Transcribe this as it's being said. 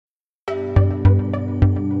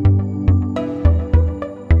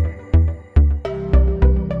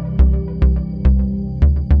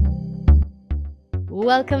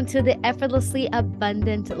Welcome to the Effortlessly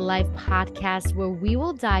Abundant Life podcast, where we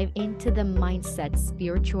will dive into the mindset,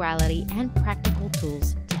 spirituality, and practical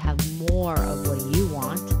tools to have more of what you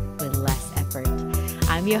want with less effort.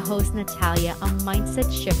 I'm your host, Natalia, a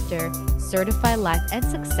mindset shifter, certified life and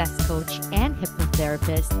success coach, and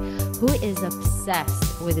hypnotherapist who is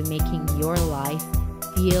obsessed with making your life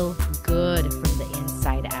feel good from the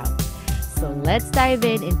inside out. So let's dive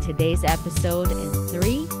in today's episode in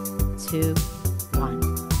 3, 2,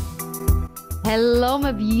 1. Hello,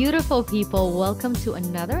 my beautiful people. Welcome to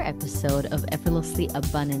another episode of Effortlessly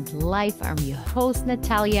Abundant Life. I'm your host,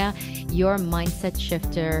 Natalia, your mindset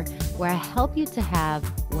shifter, where I help you to have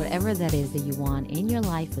whatever that is that you want in your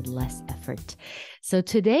life with less effort. So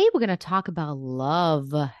today we're going to talk about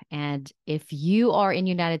love. And if you are in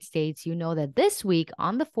the United States, you know that this week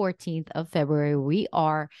on the 14th of February, we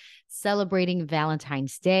are celebrating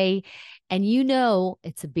Valentine's Day. And you know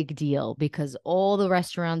it's a big deal because all the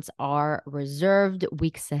restaurants are reserved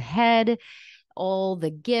weeks ahead. All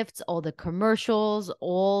the gifts, all the commercials,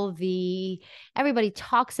 everybody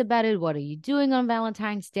talks about it. What are you doing on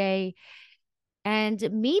Valentine's Day? And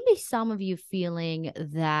maybe some of you feeling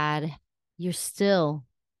that you're still,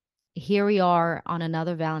 here we are on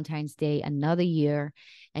another Valentine's Day, another year,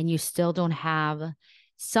 and you still don't have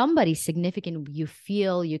somebody significant you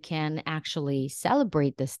feel you can actually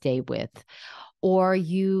celebrate this day with, or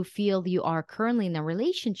you feel you are currently in a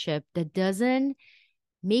relationship that doesn't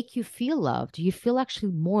make you feel loved. You feel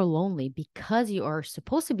actually more lonely because you are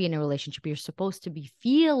supposed to be in a relationship. You're supposed to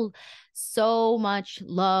feel so much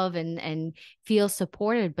love and feel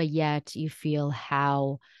supported, but yet you feel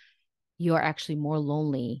how you're actually more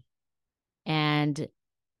lonely. And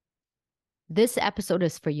this episode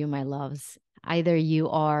is for you, my loves. Either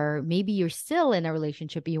maybe you're still in a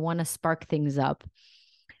relationship, you want to spark things up.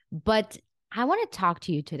 But I want to talk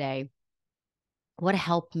to you today. What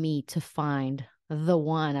helped me to find the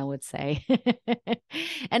one, I would say.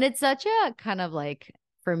 And it's such a kind of like,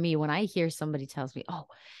 for me, when I hear somebody tells me, oh,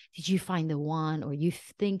 did you find the one? Or you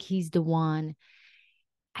think he's the one?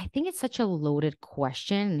 I think it's such a loaded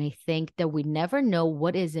question. And I think that we never know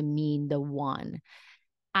what does it mean, the one.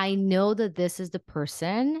 I know that this is the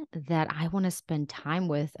person that I want to spend time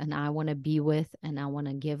with and I want to be with and I want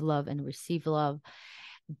to give love and receive love.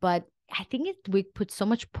 But I think we put so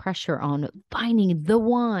much pressure on finding the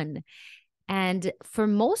one. And for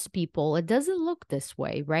most people, it doesn't look this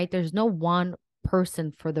way, right? There's no one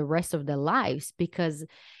person for the rest of their lives because,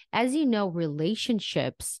 as you know,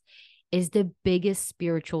 relationships is the biggest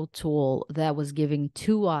spiritual tool that was given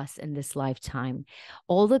to us in this lifetime.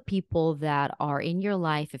 All the people that are in your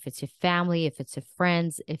life, if it's your family, if it's your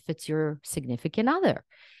friends, if it's your significant other,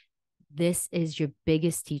 this is your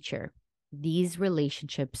biggest teacher. These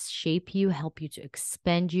relationships shape you, help you to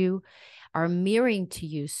expand you, are mirroring to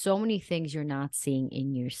you so many things you're not seeing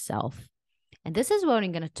in yourself. And this is what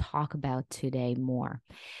I'm going to talk about today more.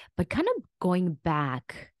 But kind of going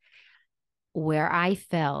back where I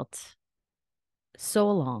felt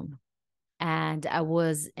so alone and I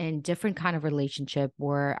was in different kind of relationship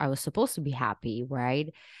where I was supposed to be happy,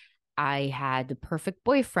 right? I had the perfect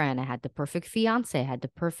boyfriend. I had the perfect fiance. I had the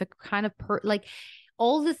perfect kind of like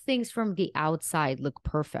all the things from the outside look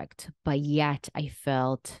perfect, but yet I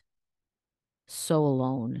felt so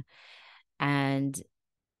alone. And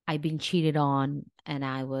I've been cheated on and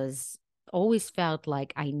I was always felt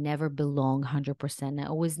like I never belong 100%. I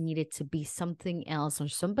always needed to be something else or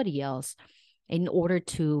somebody else in order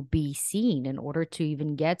to be seen, in order to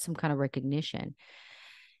even get some kind of recognition.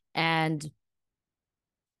 And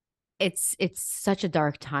it's such a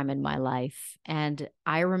dark time in my life. And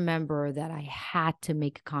I remember that I had to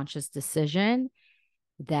make a conscious decision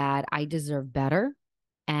that I deserve better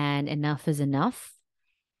and enough is enough.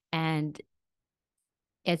 And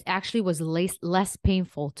it actually was less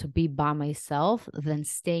painful to be by myself than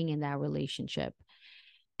staying in that relationship.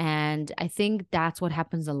 And I think that's what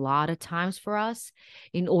happens a lot of times for us.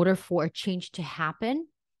 In order for a change to happen,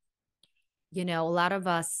 you know, a lot of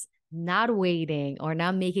us not waiting or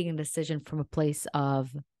not making a decision from a place of,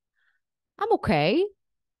 I'm okay,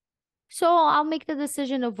 so I'll make the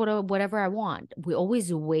decision of whatever I want. We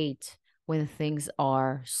always wait when things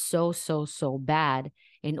are so bad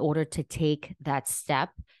in order to take that step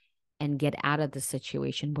and get out of the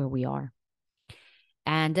situation where we are.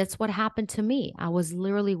 And that's what happened to me. I was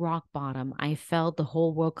literally rock bottom. I felt the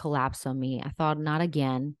whole world collapse on me. I thought, not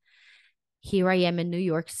again. Here I am in New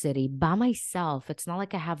York City by myself. It's not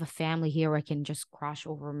like I have a family here. I can just crash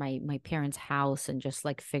over my parents' house and just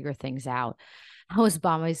like figure things out. I was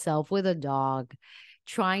by myself with a dog,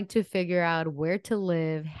 trying to figure out where to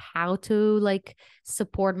live, how to like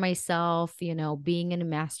support myself, being in a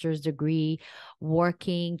master's degree,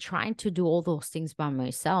 working, trying to do all those things by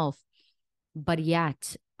myself. But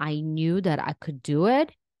yet I knew that I could do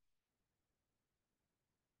it.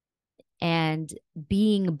 And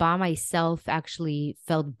being by myself actually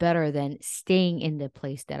felt better than staying in the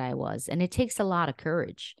place that I was. And it takes a lot of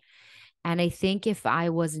courage. And I think if I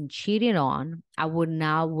wasn't cheated on, I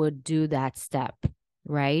would do that step,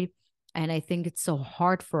 right? And I think it's so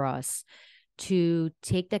hard for us to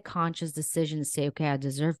take the conscious decision to say, okay, I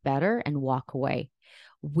deserve better and walk away.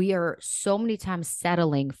 We are so many times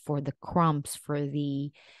settling for the crumbs, for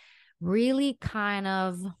the really kind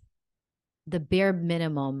of the bare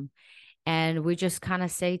minimum, and we just kind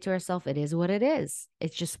of say to ourselves, it is what it is.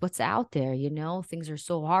 It's just what's out there. Things are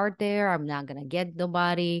so hard there. I'm not going to get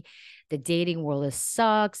nobody. The dating world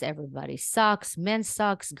sucks. Everybody sucks. Men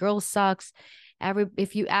sucks. Girls sucks.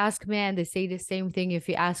 If you ask men, they say the same thing. If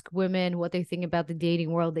you ask women what they think about the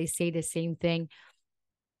dating world, they say the same thing.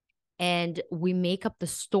 And we make up the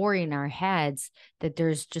story in our heads that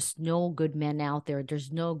there's just no good men out there.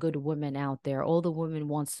 There's no good women out there. All the women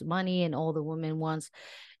wants money, and all the women wants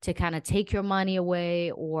to kind of take your money away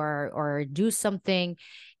or do something.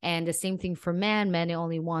 And the same thing for men. Men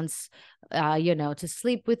only wants, to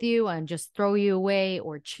sleep with you and just throw you away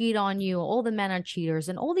or cheat on you. All the men are cheaters,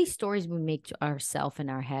 and all these stories we make to ourselves in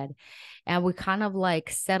our head. And we're kind of like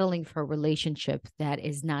settling for a relationship that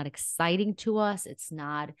is not exciting to us. It's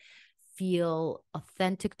not feel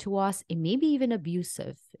authentic to us. It may be even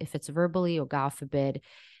abusive if it's verbally or, God forbid,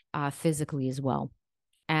 physically as well.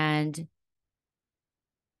 And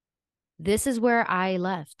this is where I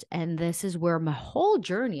left. And this is where my whole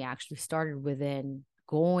journey actually started,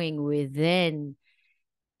 going within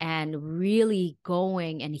and really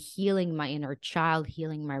going and healing my inner child,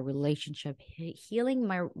 healing my relationship, healing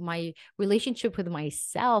my relationship with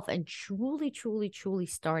myself, and truly, truly, truly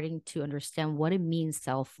starting to understand what it means,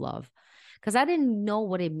 self-love. Because I didn't know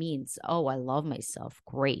what it means. Oh, I love myself.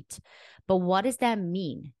 Great. But what does that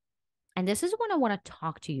mean? And this is what I want to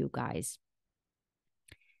talk to you guys.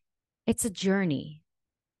 It's a journey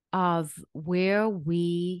of where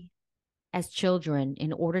we, as children,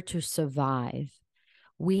 in order to survive,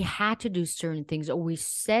 we had to do certain things, or we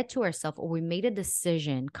said to ourselves, or we made a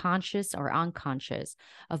decision, conscious or unconscious,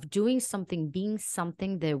 of doing something, being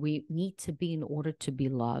something that we need to be in order to be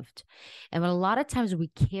loved. And a lot of times we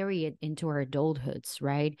carry it into our adulthoods,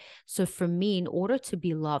 right? So for me, in order to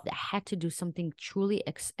be loved, I had to do something truly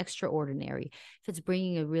extraordinary. If it's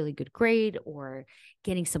bringing a really good grade, or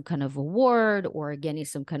getting some kind of award, or getting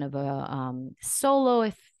some kind of a solo,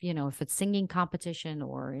 if it's singing competition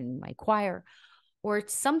or in my choir, or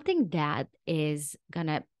it's something that is going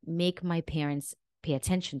to make my parents pay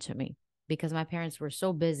attention to me, because my parents were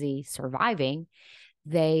so busy surviving,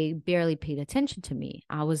 they barely paid attention to me.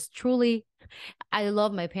 I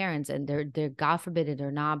love my parents, and they're God forbid,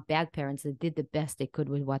 they're not bad parents. They did the best they could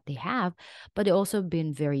with what they have, but they also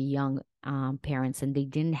been very young parents, and they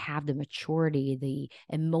didn't have the maturity, the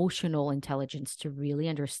emotional intelligence to really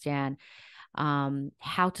understand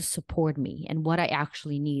how to support me and what I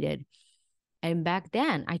actually needed. And back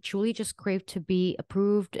then, I truly just craved to be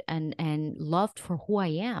approved and loved for who I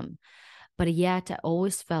am. But yet, I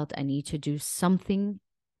always felt I need to do something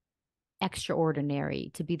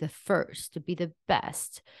extraordinary, to be the first, to be the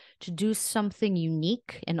best, to do something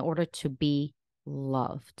unique in order to be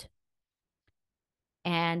loved.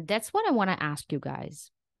 And that's what I want to ask you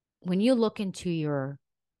guys. When you look into your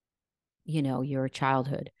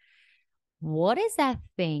childhood, what is that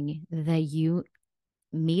thing that you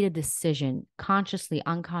made a decision consciously,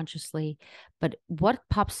 unconsciously, but what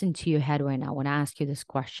pops into your head right now when I ask you this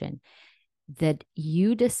question, that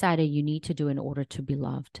you decided you need to do in order to be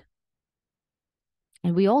loved?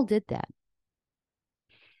 And we all did that.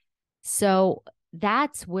 So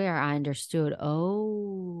that's where I understood,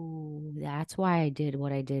 oh, that's why I did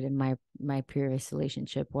what I did in my previous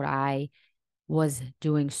relationship, where I was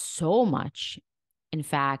doing so much. In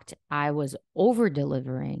fact, I was over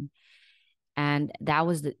delivering. And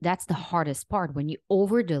that's the hardest part. When you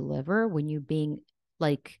over deliver, when you're being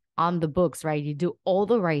like on the books, right? You do all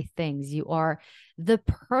the right things. You are the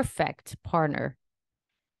perfect partner,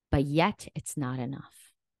 but yet it's not enough.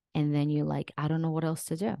 And then you're like, I don't know what else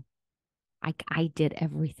to do. I did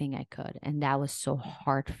everything I could. And that was so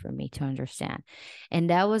hard for me to understand. And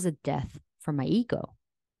that was a death for my ego.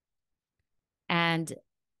 And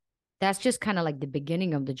that's just kind of like the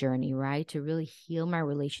beginning of the journey, right? To really heal my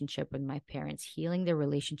relationship with my parents, healing the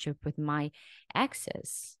relationship with my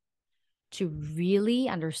exes, to really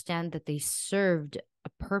understand that they served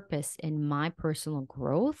a purpose in my personal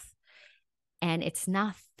growth. And it's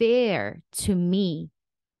not fair to me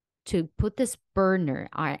to put this burden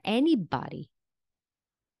on anybody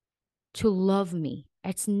to love me.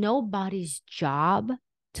 It's nobody's job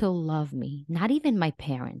to love me, not even my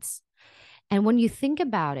parents. And when you think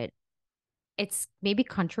about it, it's maybe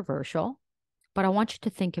controversial, but I want you to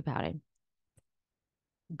think about it.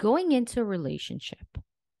 Going into a relationship,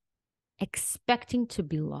 expecting to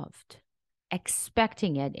be loved,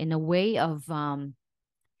 expecting it in a way of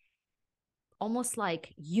almost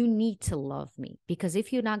like you need to love me, because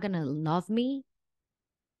if you're not going to love me,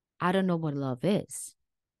 I don't know what love is.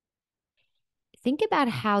 Think about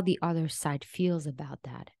how the other side feels about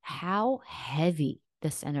that, how heavy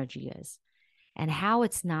this energy is, and how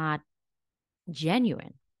it's not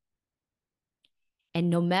genuine. And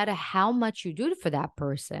no matter how much you do for that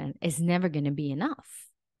person, it's never going to be enough.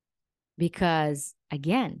 Because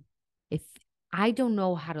again, if I don't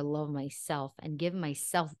know how to love myself and give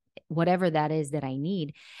myself whatever that is that I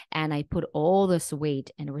need, and I put all this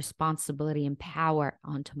weight and responsibility and power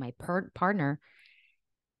onto my partner,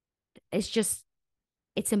 it's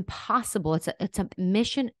impossible. It's a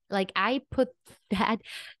mission. Like, I put that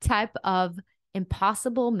type of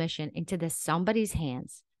impossible mission into somebody's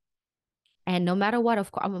hands. And no matter what,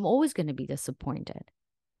 of course, I'm always going to be disappointed.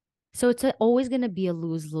 So it's always going to be a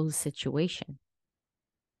lose-lose situation.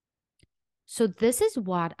 So this is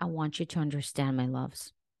what I want you to understand, my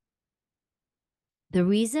loves. The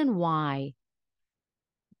reason why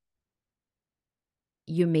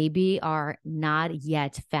you maybe are not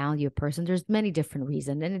yet found your person, there's many different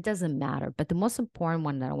reasons, and it doesn't matter. But the most important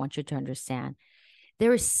one that I want you to understand,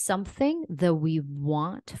 there is something that we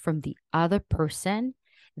want from the other person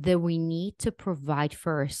that we need to provide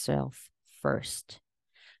for ourselves first.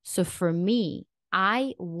 So for me,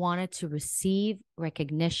 I wanted to receive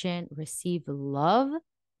recognition, receive love,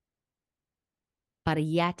 but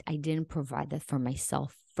yet I didn't provide that for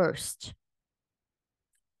myself first.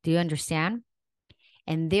 Do you understand?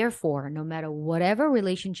 And therefore, no matter whatever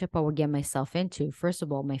relationship I would get myself into, first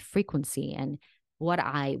of all, my frequency and what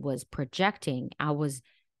I was projecting, I was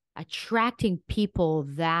attracting people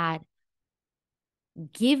that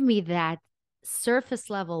give me that surface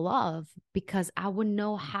level love, because I would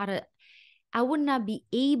know how to, I would not be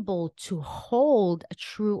able to hold a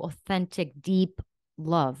true, authentic, deep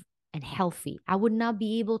love and healthy. I would not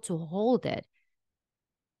be able to hold it.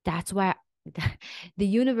 That's why the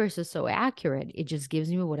universe is so accurate. It just gives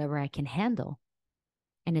me whatever I can handle.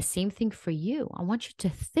 And the same thing for you. I want you to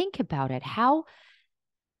think about it, how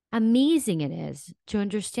amazing it is to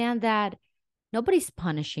understand that nobody's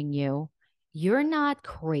punishing you. You're not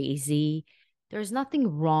crazy. There's nothing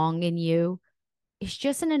wrong in you. It's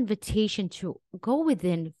just an invitation to go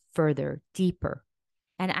within further, deeper,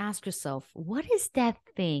 and ask yourself, what is that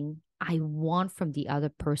thing I want from the other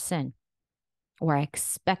person, or I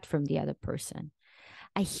expect from the other person?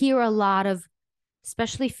 I hear a lot of,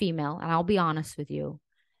 especially female, and I'll be honest with you,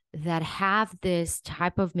 that have this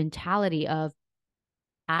type of mentality of,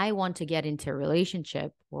 I want to get into a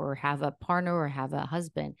relationship or have a partner or have a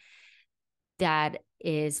husband that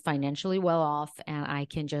is financially well off, and I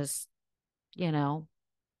can just, and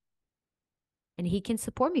he can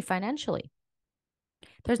support me financially.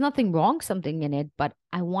 There's nothing wrong, something in it, but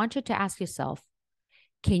I want you to ask yourself,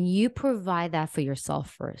 can you provide that for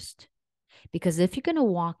yourself first? Because if you're going to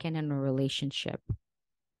walk in a relationship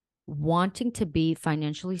wanting to be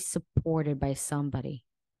financially supported by somebody,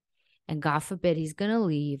 and God forbid he's going to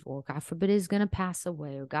leave, or God forbid he's going to pass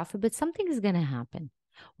away, or God forbid something is going to happen,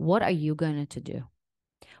 what are you going to do?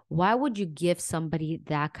 Why would you give somebody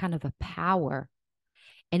that kind of a power?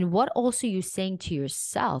 And what also you saying to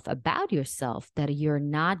yourself about yourself, that you're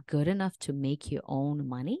not good enough to make your own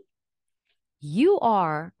money? You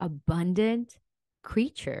are abundant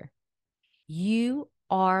creature. You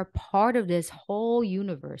are part of this whole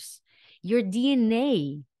universe. Your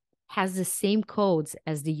DNA has the same codes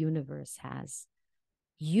as the universe has.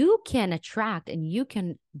 You can attract and you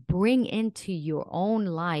can bring into your own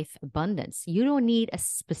life abundance. You don't need a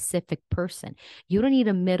specific person. You don't need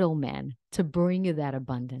a middleman to bring you that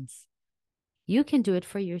abundance. You can do it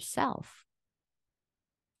for yourself.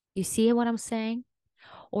 You see what I'm saying?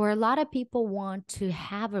 Or a lot of people want to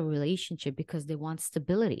have a relationship because they want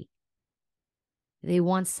stability. They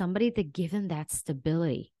want somebody to give them that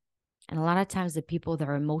stability. And a lot of times the people that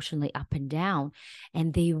are emotionally up and down,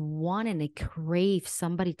 and they want and they crave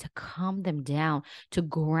somebody to calm them down, to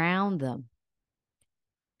ground them.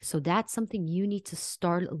 So that's something you need to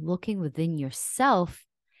start looking within yourself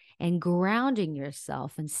and grounding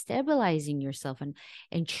yourself and stabilizing yourself,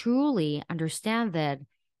 and truly understand that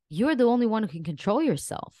You're the only one who can control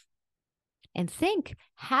yourself. And think,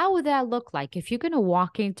 how would that look like if you're going to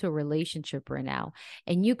walk into a relationship right now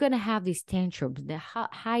and you're going to have these tantrums, the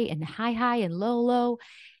high and high and low.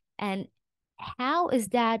 And how is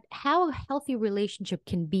that, how a healthy relationship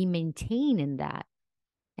can be maintained in that?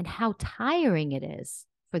 And how tiring it is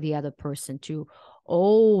for the other person to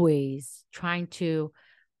always trying to,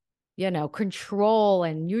 control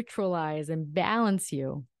and neutralize and balance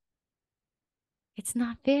you. It's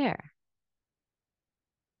not fair.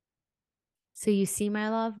 So you see, my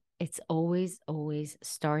love, it's always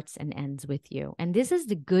starts and ends with you. And this is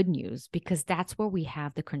the good news because that's where we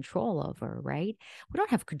have the control over, right? We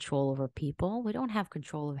don't have control over people. We don't have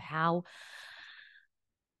control of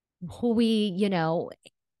who we,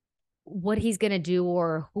 what he's going to do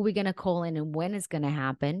or who we're going to call in and when it's going to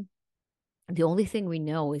happen. The only thing we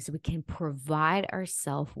know is we can provide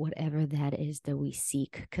ourselves whatever that is that we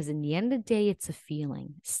seek. Because in the end of the day, it's a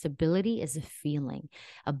feeling. Stability is a feeling.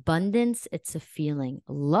 Abundance, it's a feeling.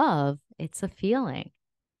 Love, it's a feeling.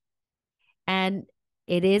 And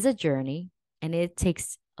it is a journey and it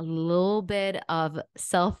takes a little bit of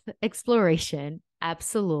self-exploration.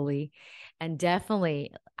 Absolutely. And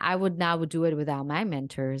definitely, I would not do it without my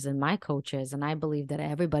mentors and my coaches. And I believe that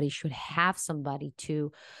everybody should have somebody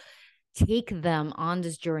to take them on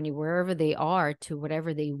this journey wherever they are to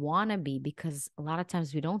whatever they want to be, because a lot of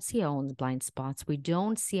times we don't see our own blind spots. We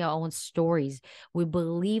don't see our own stories. We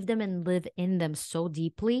believe them and live in them so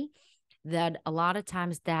deeply that a lot of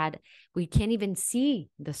times that we can't even see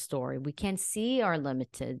the story. We can't see our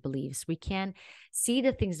limited beliefs. We can't see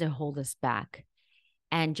the things that hold us back.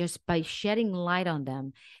 And just by shedding light on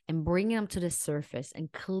them and bringing them to the surface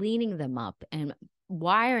and cleaning them up and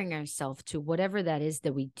wiring ourselves to whatever that is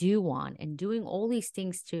that we do want and doing all these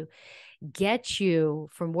things to get you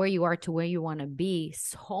from where you are to where you want to be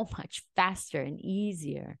so much faster and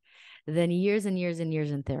easier than years and years and years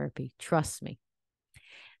in therapy. Trust me.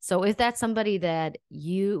 So if that's somebody that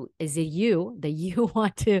you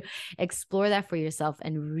want to explore that for yourself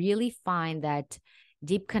and really find that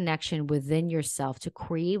deep connection within yourself to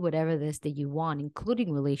create whatever it is that you want,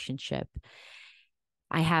 including relationship,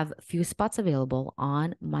 I have a few spots available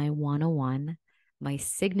on my 101, my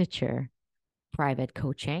signature private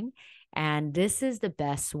coaching. And this is the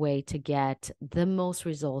best way to get the most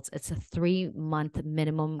results. It's a 3-month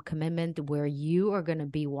minimum commitment where you are going to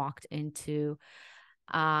be walked into,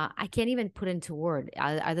 I can't even put into word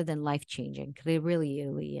other than life-changing. It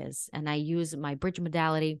really is. And I use my bridge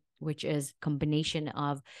modality, which is combination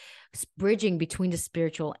of bridging between the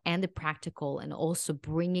spiritual and the practical, and also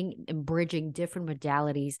bringing and bridging different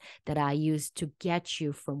modalities that I use to get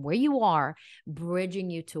you from where you are, bridging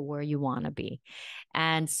you to where you want to be.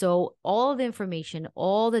 And so all the information,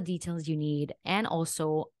 all the details you need, and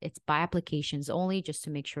also it's by applications only, just to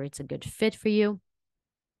make sure it's a good fit for you.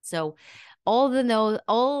 So all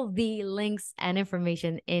the links and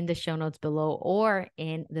information in the show notes below or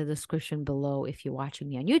in the description below if you're watching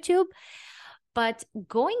me on YouTube. But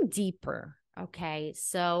going deeper, okay,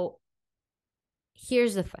 so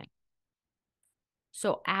here's the thing.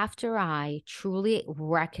 So after I truly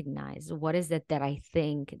recognize what is it that I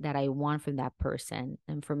think that I want from that person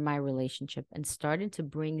and from my relationship, and started to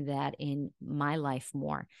bring that in my life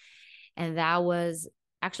more, and that was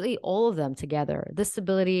actually all of them together, the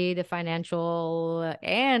stability, the financial,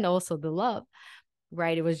 and also the love,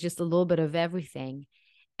 right? It was just a little bit of everything.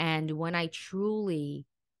 And when I truly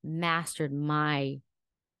mastered my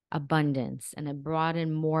abundance and I brought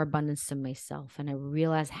in more abundance to myself, and I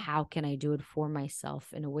realized how can I do it for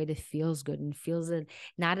myself in a way that feels good and feels it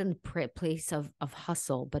not in the place of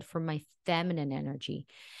hustle, but for my feminine energy,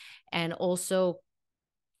 and also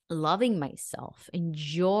loving myself,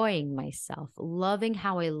 enjoying myself, loving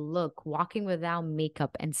how I look, walking without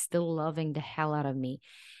makeup and still loving the hell out of me,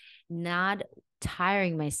 not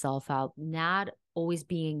tiring myself out, not always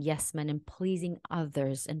being yes man and pleasing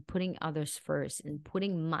others and putting others first and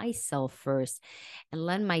putting myself first, and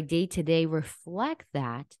let my day to day reflect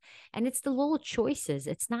that. And it's the little choices.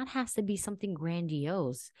 It's not has to be something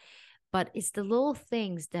grandiose, but it's the little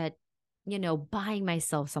things that, buying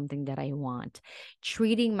myself something that I want,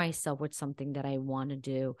 treating myself with something that I want to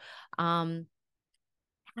do,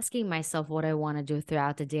 asking myself what I want to do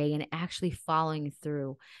throughout the day and actually following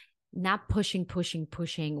through, not pushing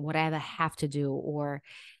what I have to do, or,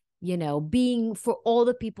 being for all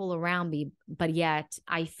the people around me, but yet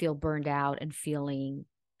I feel burned out and feeling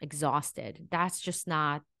exhausted. That's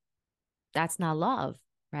not love,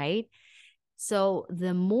 right? So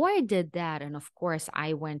the more I did that, and of course,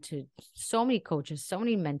 I went to so many coaches, so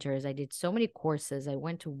many mentors, I did so many courses, I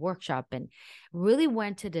went to workshop and really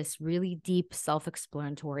went to this really deep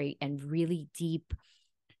self-explanatory and really deep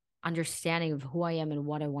understanding of who I am and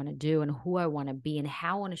what I want to do and who I want to be and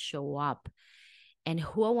how I want to show up and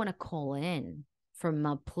who I want to call in from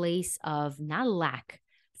a place of not lack,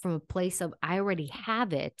 from a place of I already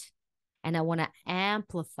have it and I want to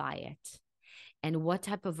amplify it. And what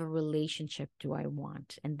type of a relationship do I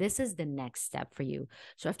want? And this is the next step for you.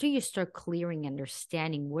 So after you start clearing,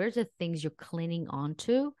 understanding where's the things you're clinging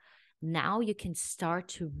onto, now you can start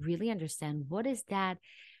to really understand what is that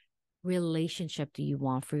relationship do you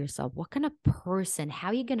want for yourself? What kind of person, how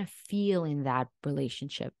are you going to feel in that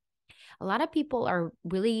relationship? A lot of people are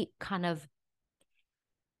really kind of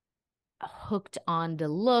hooked on the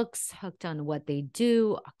looks, hooked on what they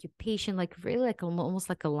do, occupation, like really like almost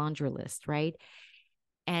like a laundry list, right?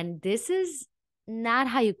 And this is not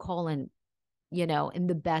how you call in, in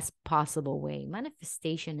the best possible way.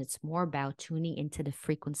 Manifestation, it's more about tuning into the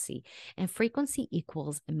frequency, and frequency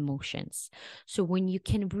equals emotions. So when you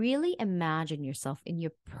can really imagine yourself in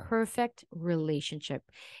your perfect relationship,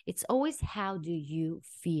 it's always how do you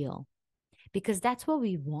feel? Because that's what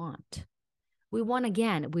we want. We want,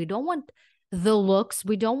 again, we don't want the looks,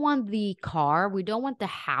 we don't want the car, we don't want the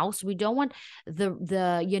house, we don't want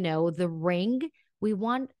the ring. We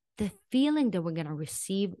want the feeling that we're going to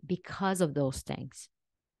receive because of those things.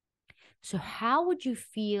 So how would you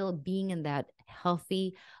feel being in that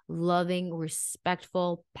healthy, loving,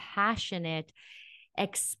 respectful, passionate,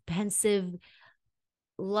 expensive,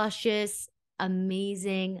 luscious,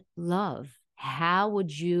 amazing love? How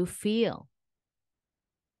would you feel?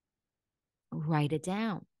 Write it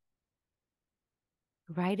down.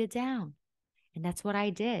 Write it down. And that's what I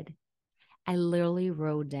did. I literally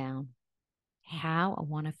wrote down how I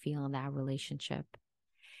want to feel in that relationship.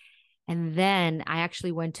 And then I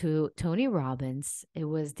actually went to Tony Robbins. It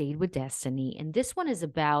was Date with Destiny. And this one is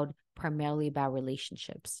primarily about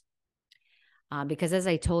relationships. Because as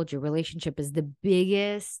I told you, relationship is the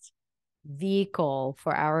biggest vehicle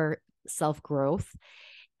for our self-growth.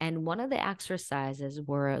 And one of the exercises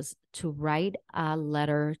was to write a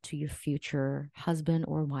letter to your future husband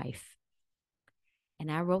or wife.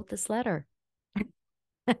 And I wrote this letter.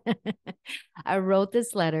 I wrote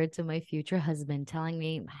this letter to my future husband telling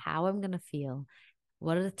me how I'm going to feel,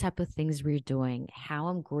 what are the type of things we're doing, how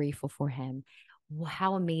I'm grateful for him,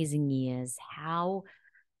 how amazing he is, how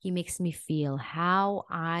he makes me feel, how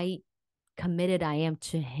committed I am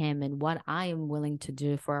to him, and what I am willing to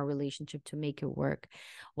do for our relationship to make it work,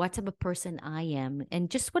 what type of person I am, and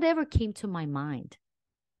just whatever came to my mind.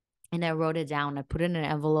 And I wrote it down. I put it in an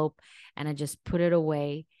envelope and I just put it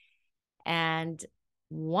away. And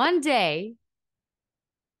one day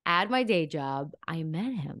at my day job, I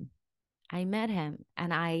met him.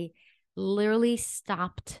 And I literally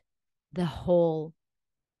stopped the whole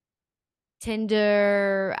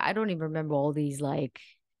Tinder. I don't even remember all these like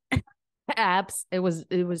apps. It was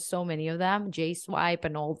so many of them, J Swipe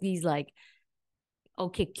and all these like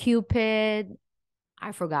Okay Cupid.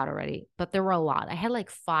 I forgot already, but there were a lot. I had like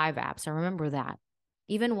 5 apps. I remember that.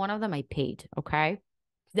 Even one of them I paid. Okay.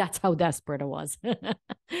 That's how desperate I was.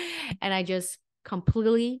 And I just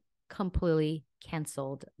completely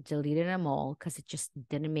canceled, deleted them all because it just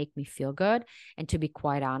didn't make me feel good. And to be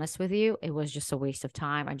quite honest with you, it was just a waste of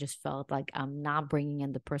time. I just felt like I'm not bringing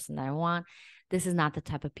in the person that I want. This is not the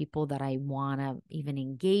type of people that I want to even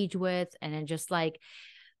engage with. And then just like,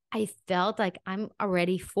 I felt like I'm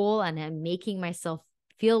already full and I'm making myself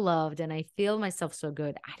feel loved and I feel myself so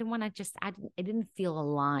good. I didn't want to I didn't feel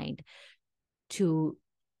aligned to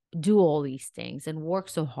do all these things and work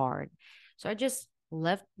so hard. So I just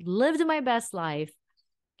lived my best life,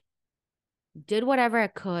 did whatever I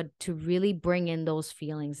could to really bring in those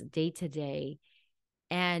feelings day to day.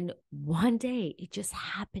 And one day it just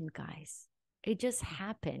happened, guys. It just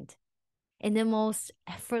happened in the most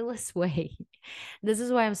effortless way. This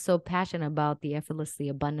is why I'm so passionate about the effortlessly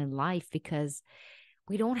abundant life, because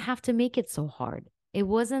we don't have to make it so hard. It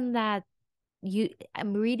wasn't that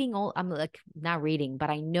I'm like not reading,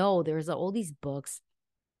 but I know there's all these books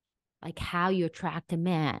like how you attract a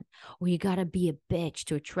man, or you gotta be a bitch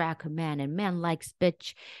to attract a man, and man likes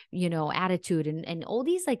bitch, attitude, and all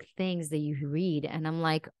these like things that you read. And I'm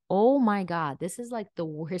like, oh my God, this is like the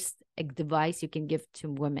worst advice you can give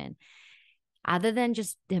to women. Other than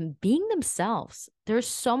just them being themselves, there's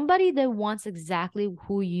somebody that wants exactly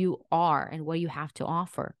who you are and what you have to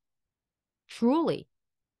offer. Truly.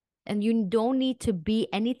 And you don't need to be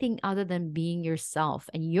anything other than being yourself.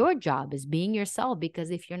 And your job is being yourself,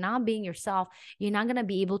 because if you're not being yourself, you're not going to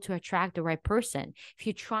be able to attract the right person. If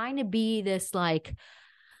you're trying to be this like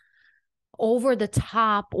over the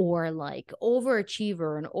top or like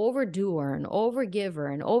overachiever and overdoer and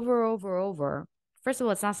overgiver and over, first of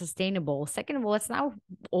all, it's not sustainable. Second of all, it's not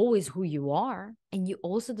always who you are. And you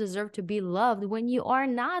also deserve to be loved when you are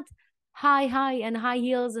not high and high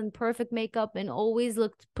heels and perfect makeup and always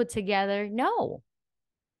look put together. No.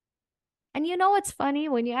 And you know what's funny?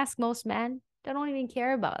 When you ask most men, they don't even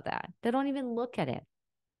care about that. They don't even look at it.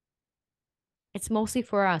 It's mostly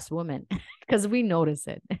for us women because we notice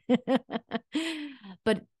it.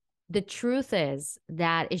 But the truth is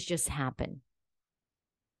that it's just happened.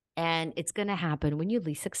 And it's going to happen when you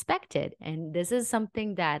least expect it. And this is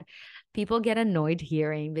something that people get annoyed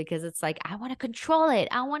hearing, because it's like, I want to control it.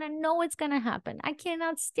 I want to know what's going to happen. I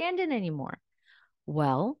cannot stand it anymore.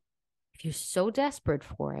 Well, if you're so desperate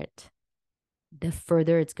for it, the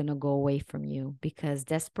further it's going to go away from you, because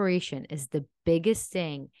desperation is the biggest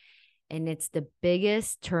thing. And it's the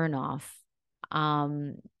biggest turnoff.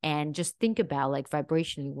 And just think about, like,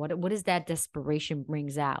 vibrationally, what is that desperation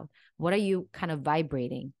brings out? What are you kind of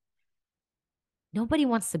vibrating? Nobody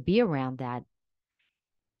wants to be around that.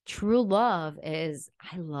 True love is,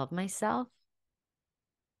 I love myself,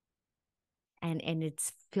 and it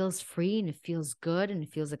feels free and it feels good and it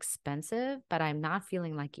feels expensive, but I'm not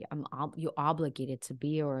feeling like you're obligated to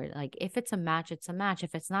be, or like, if it's a match, it's a match.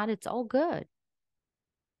 If it's not, it's all good.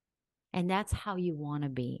 And that's how you want to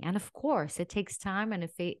be. And of course, it takes time, and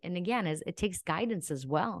it takes guidance as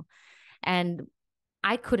well. And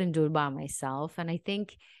I couldn't do it by myself. And I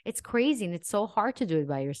think it's crazy and it's so hard to do it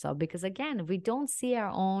by yourself, because again, we don't see our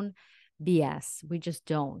own BS. We just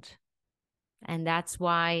don't. And that's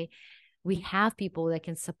why we have people that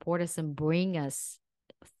can support us and bring us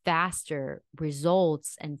faster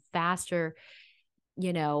results and faster,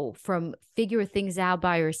 from figure things out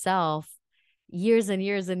by yourself, years and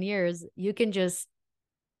years and years. You can just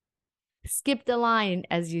skip the line,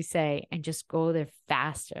 as you say, and just go there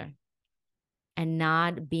faster, and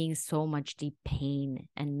not being so much deep pain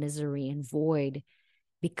and misery and void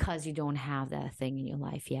because you don't have that thing in your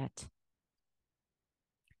life yet.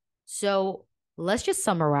 So let's just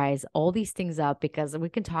summarize all these things up, because we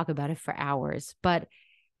can talk about it for hours. But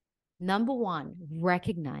number one,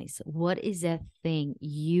 recognize what is that thing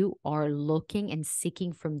you are looking and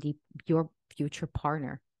seeking from your future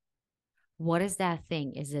partner. What is that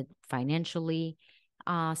thing? Is it financially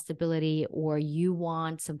stability, or you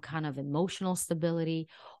want some kind of emotional stability,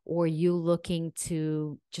 or you looking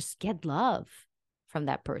to just get love from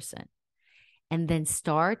that person? And then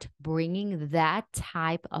start bringing that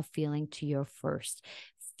type of feeling to your first.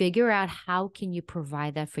 Figure out how can you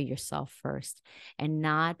provide that for yourself first, and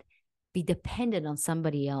not be dependent on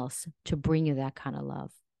somebody else to bring you that kind of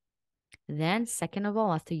love. Then, second of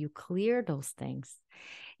all, after you clear those things,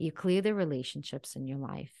 you clear the relationships in your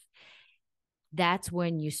life, that's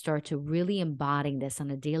when you start to really embodying this on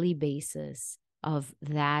a daily basis of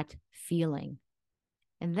that feeling.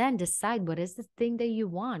 And then decide what is the thing that you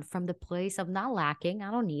want from the place of not lacking. I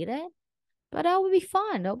don't need it, but that would be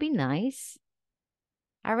fun. That would be nice.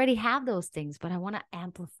 I already have those things, but I want to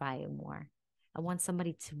amplify it more. I want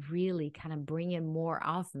somebody to really kind of bring in more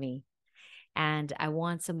of me. And I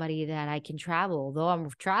want somebody that I can travel, although I'm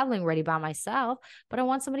traveling already by myself, but I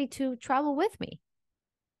want somebody to travel with me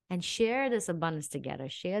and share this abundance together,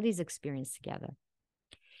 share these experiences together.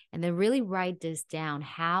 And then really write this down,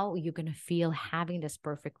 how you're going to feel having this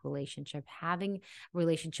perfect relationship, having a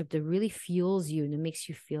relationship that really fuels you and it makes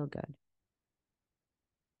you feel good.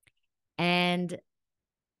 And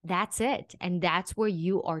that's it. And that's where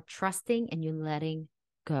you are trusting and you're letting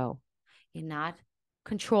go. You're not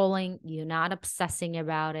controlling, you're not obsessing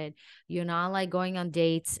about it. You're not like going on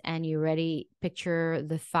dates and you already picture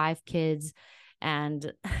the 5 kids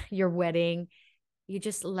and your wedding. You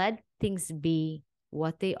just let things be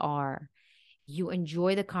what they are. You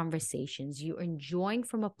enjoy the conversations. You're enjoying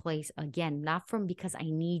from a place, again, not from because I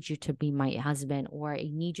need you to be my husband or I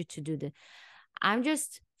need you to do the,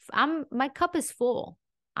 my cup is full.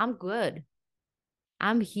 I'm good.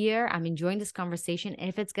 I'm here. I'm enjoying this conversation. And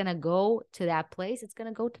if it's going to go to that place, it's going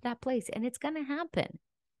to go to that place and it's going to happen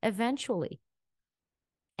eventually.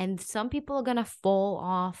 And some people are going to fall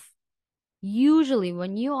off. Usually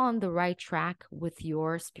when you're on the right track with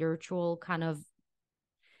your spiritual kind of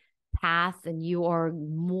path and you are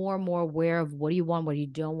more and more aware of what you want, what you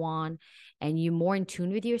don't want, and you're more in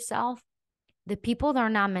tune with yourself, the people that are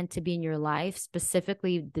not meant to be in your life,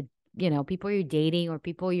 specifically the people you're dating or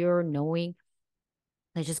people you're knowing,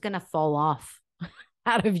 they're just going to fall off.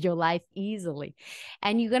 out of your life easily.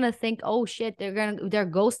 And you're going to think, "Oh shit, they're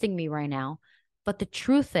ghosting me right now." But the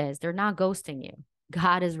truth is, they're not ghosting you.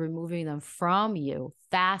 God is removing them from you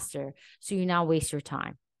faster so you not waste your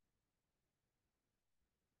time.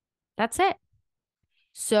 That's it.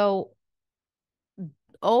 So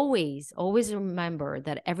always remember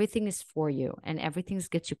that everything is for you and everything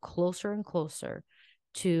gets you closer and closer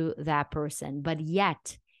to that person. But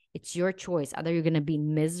yet, it's your choice. Either you're going to be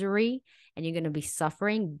in misery and you're going to be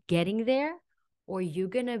suffering getting there, or you're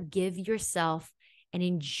going to give yourself and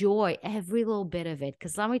enjoy every little bit of it.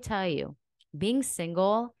 Because let me tell you, being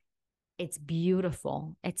single, it's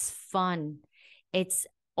beautiful, it's fun, it's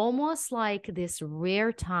almost like this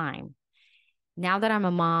rare time now that I'm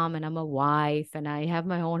a mom and I'm a wife and I have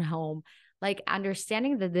my own home, like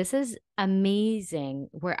understanding that this is amazing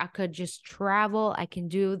where I could just travel, I can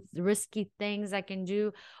do risky things, I can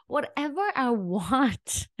do whatever I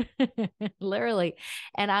want, literally.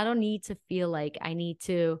 And I don't need to feel like I need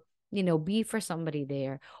to, be for somebody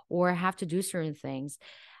there or have to do certain things.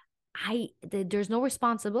 There's no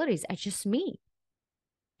responsibilities. It's just me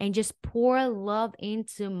and just pour love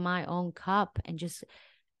into my own cup and just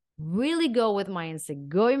really go with my instinct,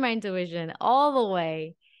 go with my intuition all the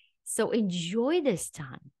way. So enjoy this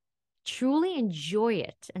time. Truly enjoy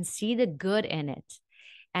it and see the good in it.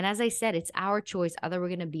 And as I said, it's our choice. Either we're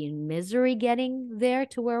going to be in misery getting there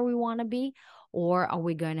to where we want to be, or are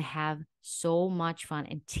we going to have so much fun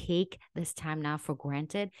and take this time now for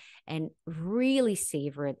granted and really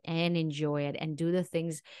savor it and enjoy it and do the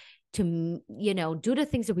things do the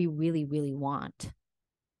things that we really, really want.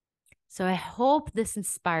 So I hope this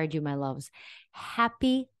inspired you, my loves.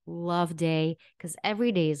 Happy Love Day, because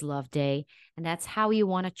every day is Love Day. And that's how you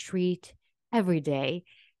want to treat every day.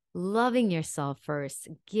 Loving yourself first,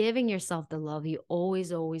 giving yourself the love you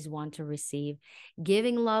always, always want to receive,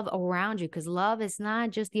 giving love around you, because love is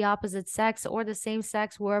not just the opposite sex or the same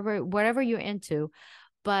sex, whatever you're into.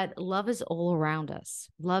 But love is all around us.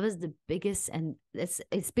 Love is the biggest, and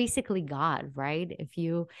it's basically God, right? If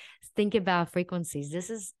you think about frequencies,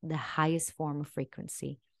 this is the highest form of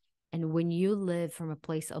frequency. And when you live from a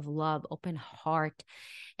place of love, open heart,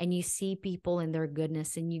 and you see people in their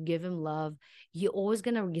goodness and you give them love, you're always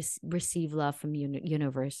going to receive love from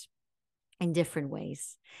universe in different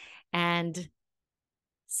ways. And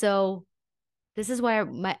so this is why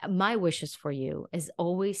my wishes for you is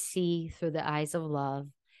always see through the eyes of love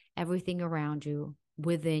everything around you,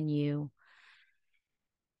 within you,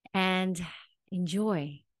 and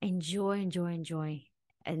enjoy.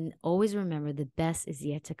 And always remember the best is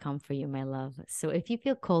yet to come for you, my love. So if you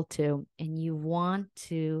feel called to and you want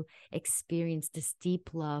to experience this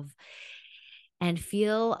deep love and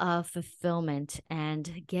feel fulfillment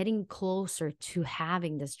and getting closer to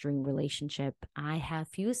having this dream relationship, I have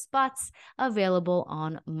few spots available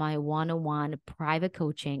on my one-on-one private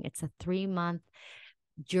coaching. It's a 3-month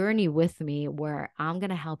journey with me where I'm going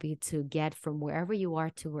to help you to get from wherever you are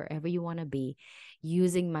to wherever you want to be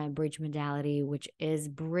using my bridge modality, which is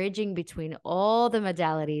bridging between all the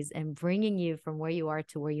modalities and bringing you from where you are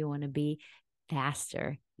to where you want to be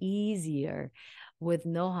faster, easier, with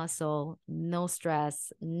no hustle, no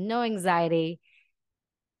stress, no anxiety.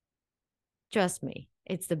 Trust me,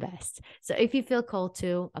 it's the best. So if you feel called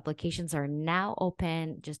to, applications are now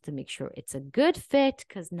open just to make sure it's a good fit,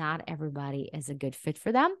 because not everybody is a good fit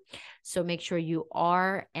for them. So make sure you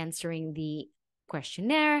are answering the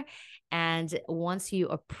questionnaire. And once you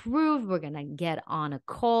approve, we're going to get on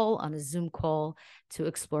a Zoom call to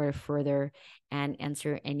explore it further and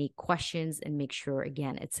answer any questions and make sure,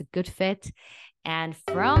 again, it's a good fit. And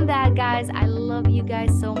from that, guys, I love you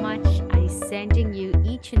guys so much. I'm sending you,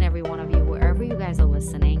 each and every one of you, wherever you guys are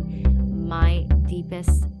listening, my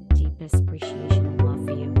deepest appreciation and love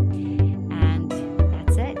for you.